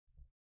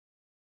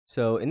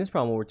So in this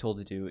problem, what we're told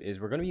to do is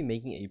we're going to be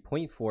making a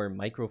 0.4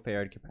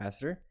 microfarad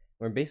capacitor.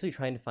 We're basically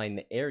trying to find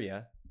the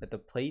area that the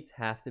plates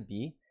have to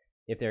be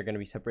if they're going to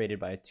be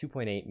separated by a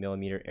 2.8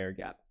 millimeter air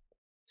gap.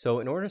 So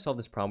in order to solve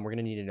this problem, we're going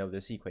to need to know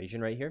this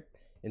equation right here.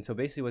 And so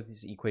basically what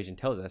this equation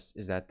tells us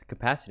is that the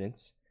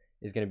capacitance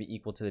is going to be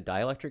equal to the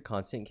dielectric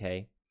constant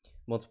K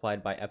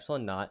multiplied by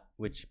epsilon naught,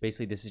 which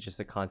basically this is just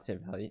a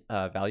constant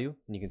value,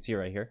 and you can see it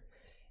right here.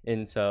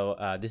 And so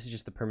this is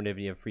just the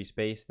permittivity of free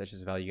space. That's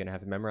just a value you're going to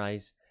have to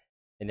memorize.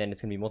 And then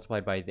it's going to be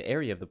multiplied by the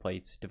area of the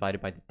plates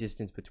divided by the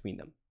distance between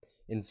them.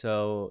 And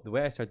so the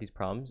way I start these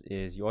problems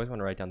is you always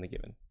want to write down the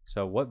given.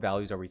 So what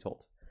values are we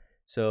told?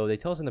 So they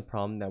tell us in the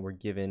problem that we're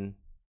given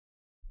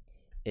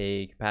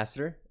a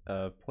capacitor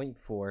of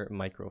 0.4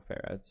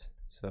 microfarads.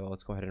 So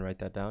let's go ahead and write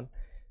that down,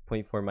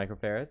 0.4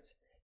 microfarads.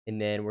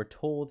 And then we're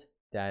told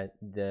that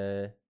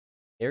the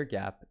air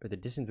gap, or the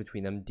distance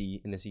between them, d,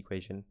 in this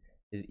equation,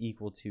 is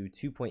equal to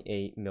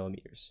 2.8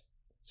 millimeters.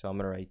 So I'm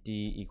going to write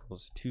d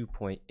equals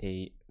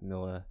 2.8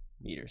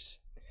 millimeters.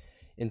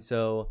 And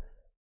so,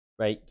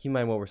 right, keep in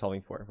mind what we're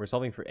solving for. We're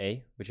solving for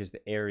A, which is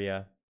the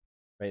area,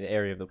 right, the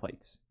area of the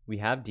plates. We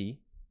have D,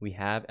 we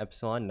have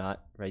epsilon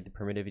naught, right, the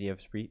permittivity of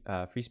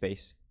free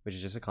space, which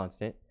is just a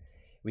constant.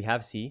 We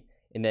have C,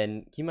 and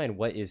then keep in mind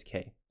what is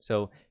K.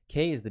 So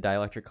K is the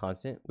dielectric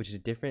constant, which is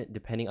different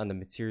depending on the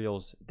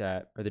materials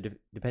that, or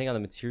depending on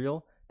the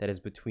material that is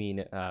between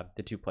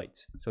the two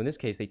plates. So in this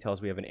case, they tell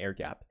us we have an air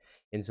gap.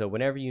 And so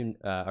whenever you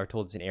are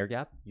told it's an air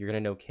gap, you're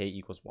going to know K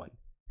equals 1.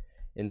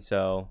 And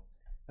so,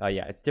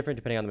 yeah, it's different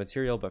depending on the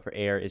material, but for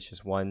air, it's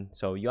just 1.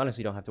 So you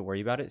honestly don't have to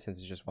worry about it since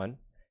it's just 1.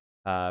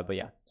 But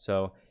yeah,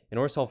 so in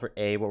order to solve for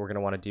A, what we're going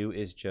to want to do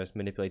is just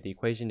manipulate the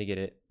equation to get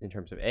it in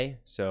terms of A.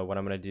 So what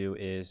I'm going to do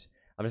is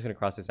I'm just going to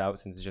cross this out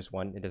since it's just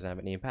 1. It doesn't have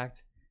any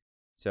impact.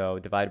 So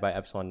divide by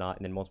epsilon naught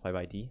and then multiply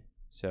by D.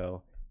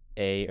 So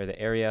A, or the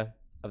area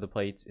of the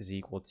plates, is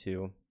equal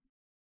to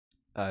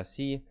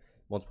C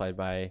multiplied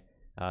by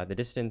the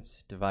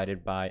distance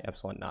divided by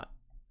epsilon naught.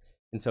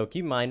 And so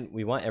keep in mind,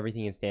 we want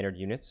everything in standard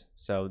units.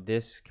 So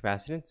this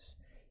capacitance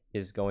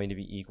is going to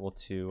be equal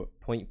to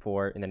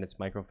 0.4, and then it's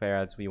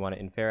microfarads. We want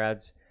it in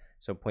farads.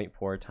 So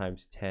 0.4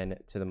 times 10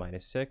 to the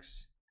minus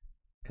 6,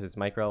 because it's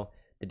micro.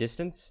 The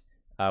distance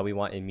we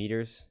want in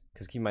meters,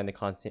 because keep in mind the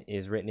constant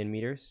is written in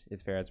meters.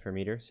 It's farads per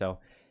meter. So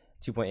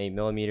 2.8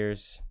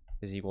 millimeters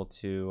is equal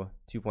to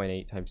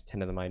 2.8 times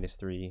 10 to the minus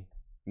 3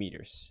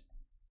 meters.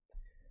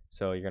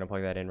 So you're going to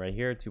plug that in right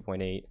here,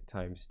 2.8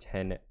 times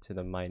 10 to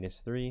the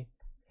minus 3,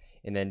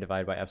 and then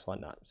divide by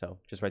epsilon naught. So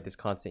just write this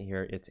constant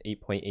here. It's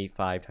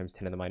 8.85 times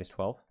 10 to the minus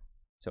 12.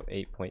 So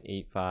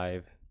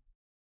 8.85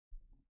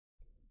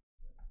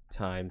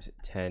 times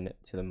 10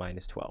 to the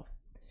minus 12.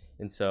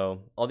 And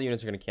so all the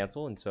units are going to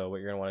cancel. And so what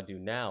you're going to want to do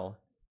now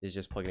is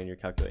just plug it in your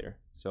calculator.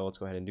 So let's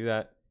go ahead and do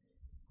that.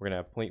 We're going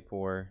to have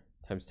 0.4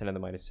 times 10 to the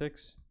minus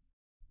 6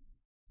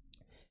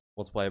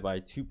 multiplied by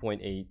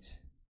 2.8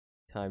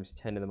 times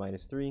 10 to the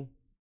minus 3,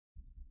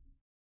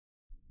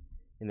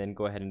 and then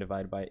go ahead and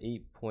divide by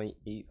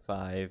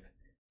 8.85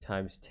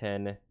 times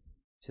 10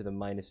 to the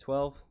minus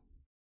 12.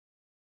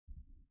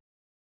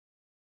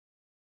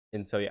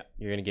 And so yeah,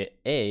 you're going to get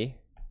A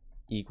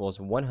equals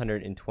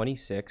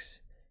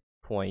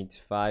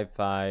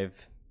 126.55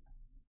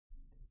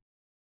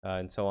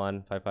 and so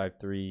on,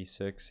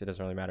 5536. It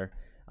doesn't really matter.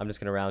 I'm just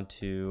going to round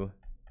to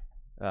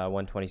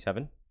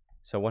 127.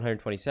 So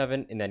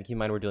 127, and then keep in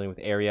mind we're dealing with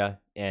area,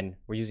 and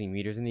we're using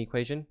meters in the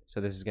equation, so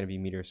this is going to be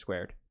meters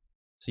squared.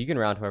 So you can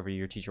round however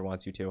your teacher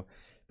wants you to,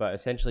 but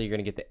essentially you're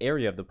going to get the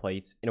area of the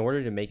plates. In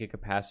order to make a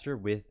capacitor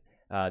with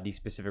these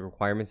specific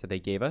requirements that they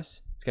gave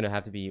us, it's going to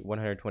have to be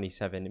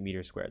 127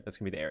 meters squared. That's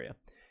going to be the area.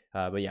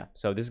 But yeah,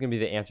 so this is going to be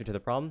the answer to the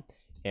problem,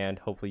 and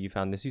hopefully you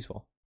found this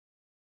useful.